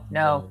on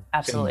No,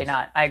 absolutely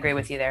not. I agree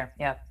with you there.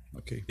 Yeah.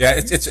 Okay. Yeah,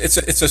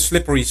 it's a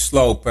slippery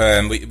slope,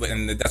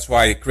 and that's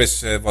why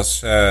Chris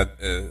was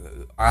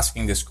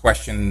asking this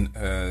question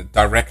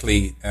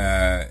directly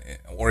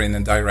or in a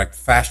direct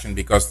fashion,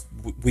 because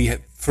we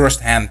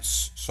firsthand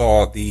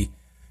saw the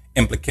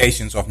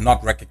implications of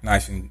not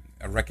recognizing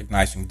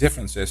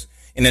differences.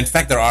 And in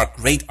fact, there are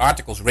great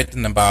articles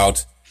written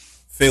about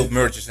failed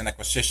mergers and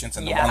acquisitions,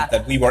 and the ones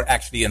that we were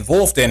actually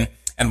involved in.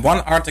 And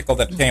one article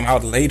that came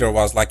out later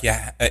was like,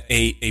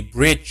 a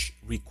bridge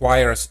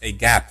requires a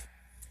gap.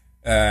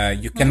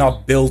 You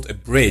cannot build a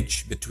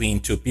bridge between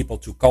two people,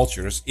 two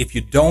cultures, if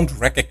you don't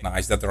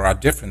recognize that there are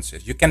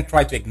differences. You can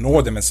try to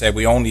ignore them and say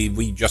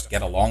we just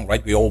get along,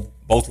 right? We all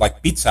both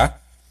like pizza.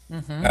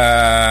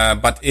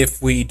 But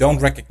if we don't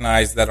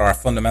recognize that there are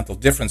fundamental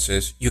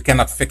differences, you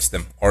cannot fix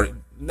them, or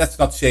let's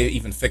not say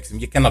even fix them.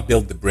 You cannot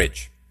build the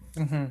bridge,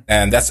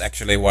 and that's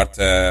actually what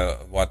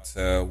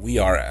we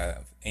are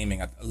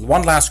aiming at.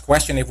 One last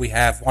question, if we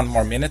have one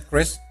more minute,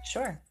 Chris.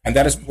 Sure. And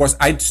that is, of course,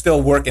 I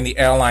still work in the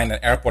airline and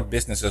airport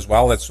business as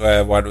well. That's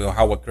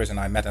how Chris and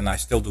I met, and I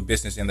still do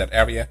business in that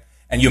area.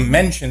 And you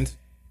mentioned,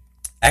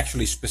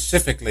 actually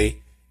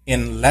specifically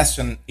in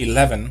lesson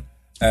 11,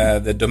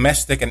 the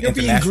domestic and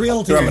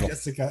international terminal.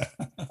 Jessica.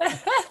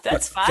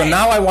 That's fine. So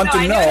now I want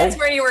to know. That's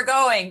where you were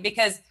going,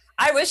 because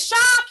I was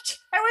shocked.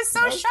 I was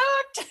so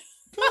shocked.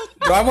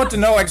 So I want to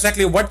know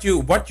exactly what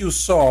you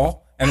saw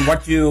and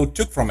what you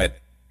took from it.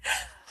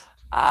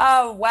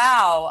 Oh,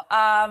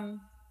 wow.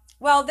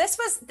 Well, this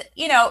was,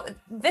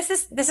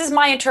 this is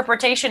my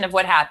interpretation of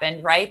what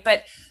happened, right?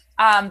 But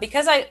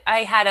because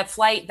I had a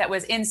flight that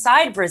was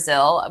inside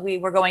Brazil, we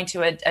were going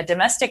to a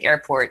domestic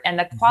airport, and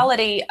the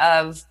quality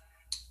of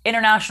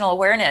international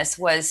awareness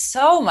was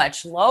so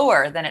much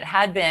lower than it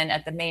had been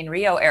at the main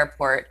Rio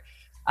airport.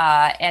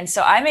 And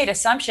so I made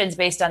assumptions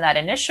based on that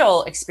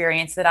initial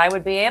experience that I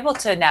would be able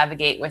to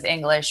navigate with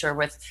English or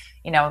with,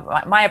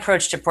 my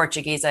approach to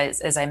Portuguese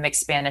is I mix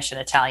Spanish and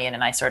Italian,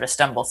 and I sort of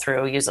stumble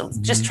through,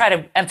 just try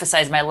to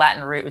emphasize my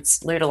Latin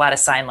roots, learn a lot of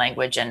sign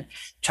language, and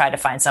try to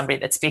find somebody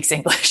that speaks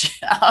English.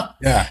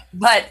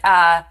 But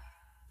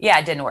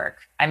it didn't work.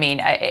 I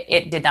mean,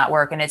 it did not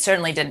work, and it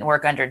certainly didn't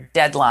work under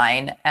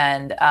deadline.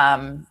 And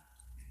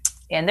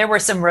there were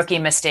some rookie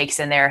mistakes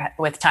in there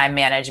with time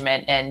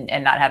management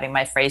and not having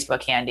my phrase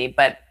book handy.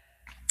 But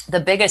the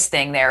biggest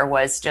thing there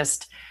was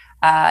just,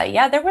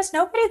 there was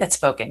nobody that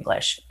spoke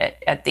English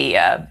at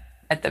the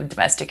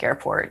domestic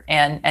airport.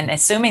 And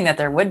assuming that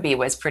there would be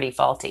was pretty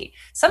faulty.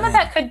 Some of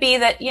that could be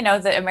that,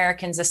 the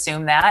Americans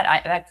assume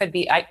that. That could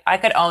be, I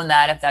could own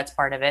that if that's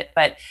part of it.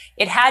 But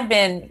it had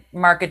been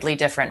markedly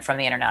different from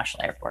the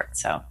international airport.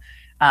 So,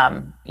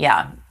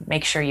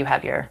 make sure you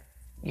have your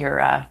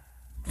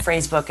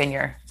phrase book and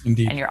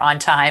you're on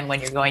time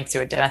when you're going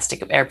to a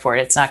domestic airport.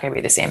 It's not going to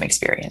be the same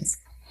experience.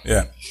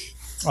 Yeah.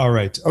 All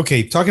right.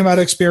 Okay. Talking about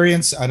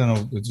experience, I don't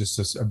know,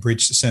 just a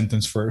bridge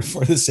sentence for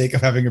the sake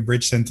of having a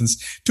bridge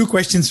sentence. 2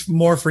 questions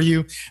more for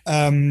you.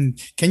 Can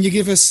you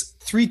give us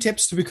 3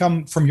 tips to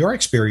become, from your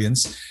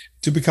experience,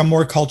 to become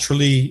more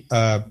culturally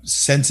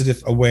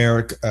sensitive,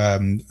 aware,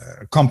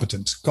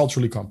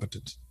 culturally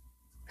competent?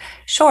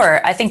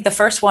 Sure. I think the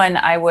first one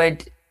I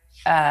would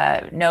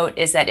note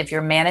is that if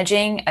you're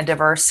managing a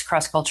diverse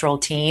cross-cultural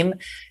team,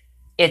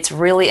 it's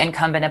really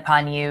incumbent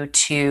upon you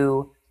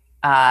to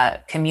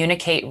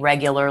communicate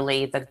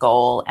regularly the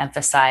goal,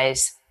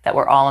 emphasize that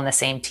we're all on the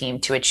same team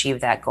to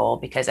achieve that goal,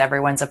 because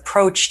everyone's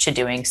approach to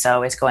doing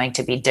so is going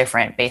to be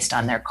different based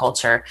on their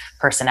culture,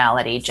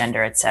 personality,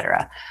 gender,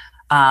 etc.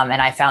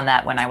 And I found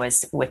that when I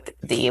was with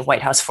the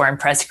White House Foreign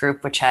Press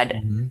Group, which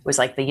was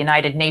like the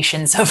United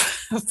Nations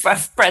of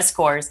press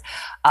corps.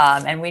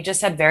 And we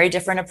just had very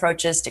different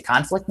approaches to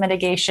conflict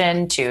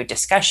mitigation, to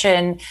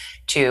discussion,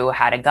 to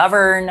how to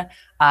govern.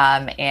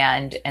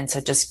 And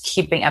so just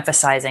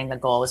emphasizing the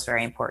goal is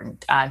very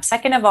important.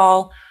 Second of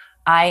all,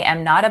 I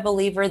am not a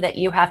believer that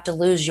you have to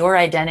lose your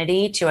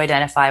identity to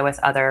identify with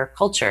other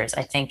cultures.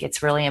 I think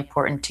it's really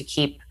important to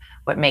keep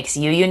what makes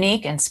you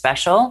unique and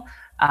special.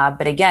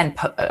 But again,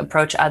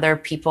 approach other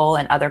people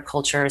and other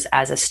cultures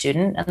as a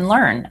student and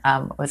learn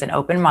with an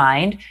open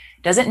mind.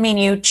 Doesn't mean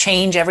you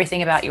change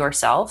everything about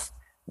yourself,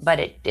 but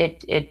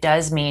it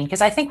does mean,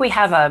 because I think we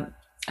have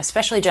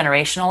especially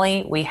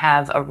generationally, we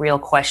have a real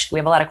question. We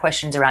have a lot of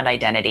questions around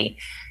identity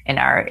in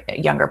our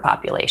younger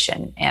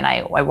population. And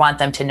I want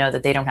them to know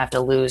that they don't have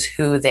to lose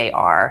who they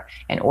are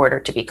in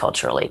order to be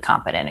culturally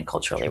competent and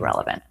culturally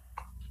relevant.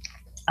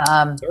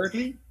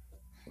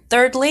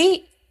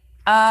 Thirdly,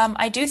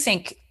 I do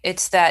think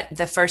it's that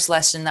the first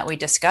lesson that we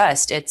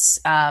discussed,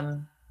 it's,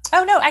 the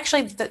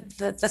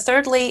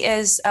thirdly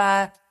is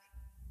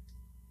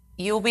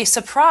you'll be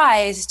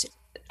surprised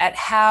at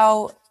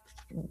how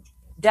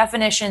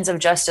definitions of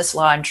justice,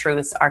 law, and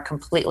truth are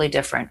completely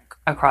different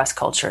across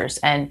cultures.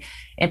 And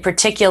in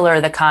particular,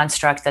 the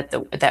construct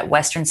that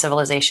Western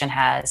civilization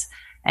has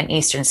and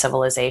Eastern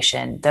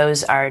civilization,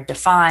 those are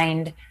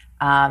defined.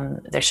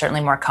 They're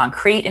certainly more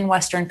concrete in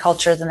Western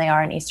culture than they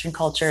are in Eastern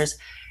cultures.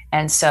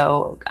 And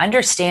so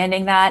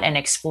understanding that and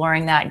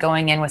exploring that,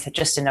 going in with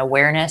just an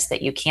awareness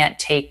that you can't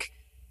take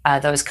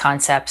those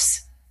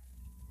concepts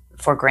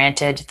for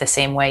granted the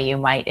same way you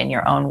might in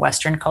your own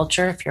Western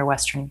culture, if you're a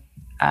Western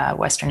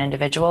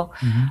individual.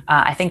 Mm-hmm.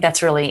 I think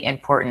that's really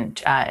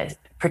important.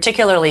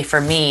 Particularly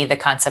for me, the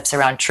concepts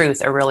around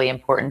truth are really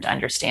important to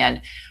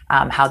understand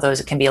how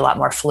those can be a lot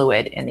more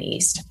fluid in the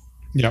East.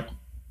 Yeah.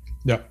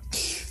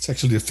 It's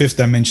actually the fifth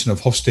dimension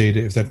of Hofstede,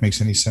 if that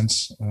makes any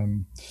sense.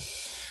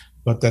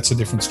 But that's a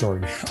different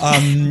story.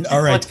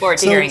 All right. Look forward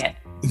to hearing it.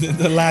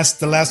 The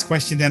last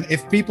question then.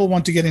 If people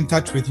want to get in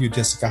touch with you,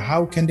 Jessica,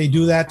 how can they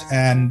do that?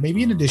 And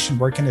maybe in addition,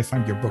 where can they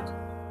find your book?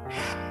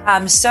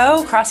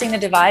 So Crossing the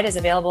Divide is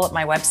available at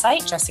my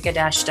website,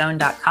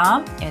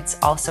 jessica-stone.com. It's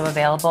also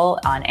available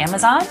on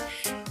Amazon.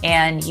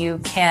 And you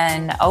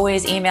can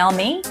always email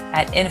me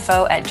at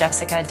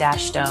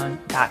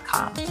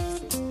info@jessica-stone.com.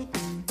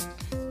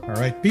 All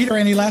right. Peter,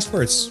 any last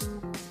words?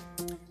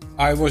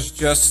 I was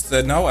just,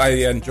 I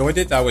enjoyed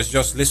it. I was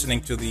just listening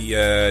to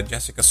the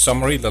Jessica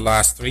summary, the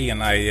last three,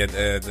 and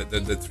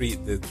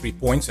the 3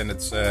 points. And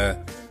it's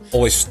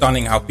always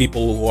stunning how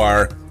people who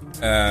are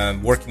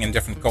working in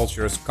different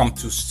cultures come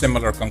to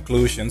similar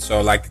conclusions.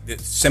 So like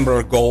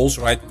similar goals,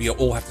 right? We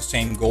all have the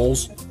same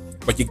goals,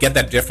 but you get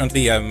that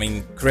differently. I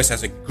mean, Chris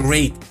has a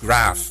great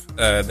graph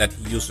that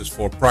he uses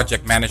for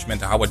project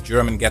management, how a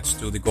German gets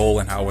to the goal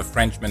and how a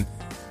Frenchman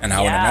and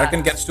how an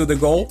American gets to the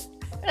goal.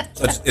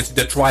 So it's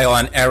the trial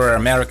and error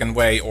American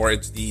way, or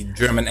it's the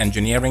German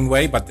engineering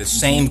way, but the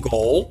same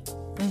goal,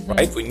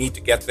 right? We need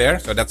to get there.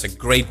 So that's a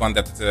great one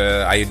that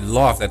I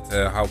love that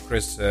how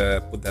Chris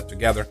put that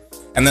together.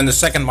 And then the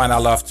second one I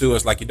love too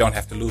is like you don't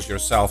have to lose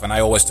yourself. And I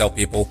always tell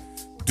people,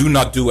 do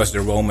not do as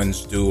the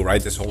Romans do,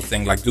 right? This whole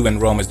thing like do in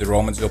Rome as the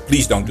Romans do.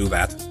 Please don't do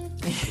that.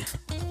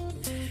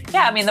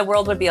 Yeah, I mean, the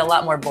world would be a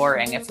lot more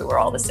boring if we were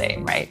all the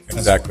same, right?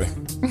 Exactly.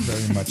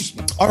 Very much.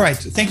 All right.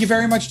 Thank you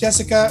very much,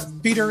 Jessica.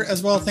 Peter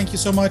as well. Thank you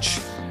so much.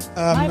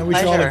 I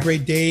wish you all a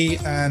great day.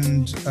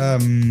 And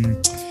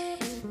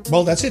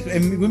well, that's it.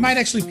 And we might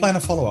actually plan a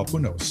follow-up. Who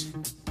knows?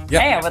 Yeah.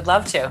 Hey, I would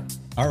love to.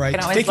 All right. I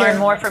can always learn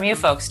more from you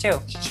folks too.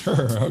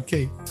 Sure.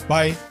 Okay.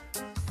 Bye.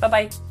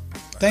 Bye-bye.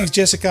 Thanks,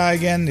 Jessica,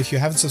 again. If you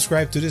haven't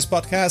subscribed to this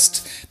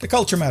podcast, the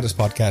Culture Matters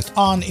podcast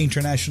on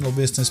international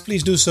business,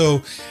 please do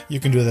so. You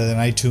can do that in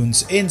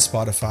iTunes, in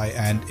Spotify,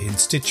 and in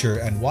Stitcher.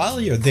 And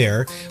while you're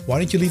there, why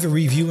don't you leave a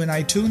review in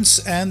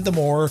iTunes? And the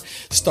more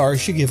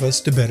stars you give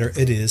us, the better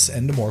it is,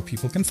 and the more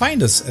people can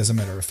find us, as a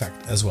matter of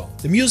fact, as well.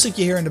 The music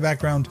you hear in the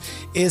background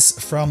is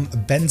from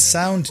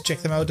Bensound.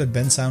 Check them out at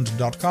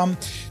bensound.com.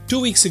 2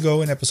 weeks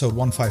ago, in episode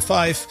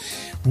 155,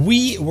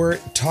 we were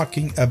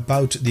talking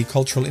about the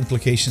cultural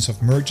implications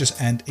of mergers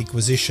and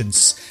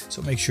acquisitions.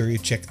 So make sure you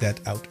check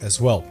that out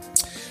as well.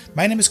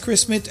 My name is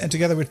Chris Smith, and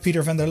together with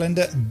Peter van der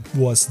Lende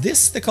was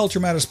this the Culture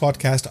Matters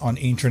podcast on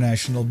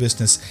international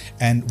business,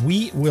 and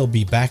we will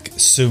be back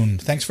soon.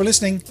 Thanks for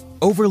listening.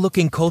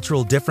 Overlooking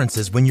cultural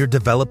differences when you're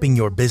developing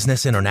your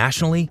business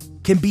internationally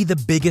can be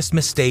the biggest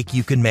mistake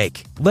you can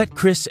make. Let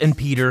Chris and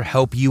Peter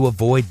help you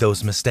avoid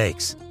those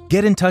mistakes.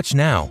 Get in touch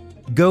now.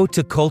 Go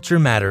to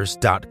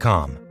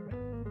culturematters.com.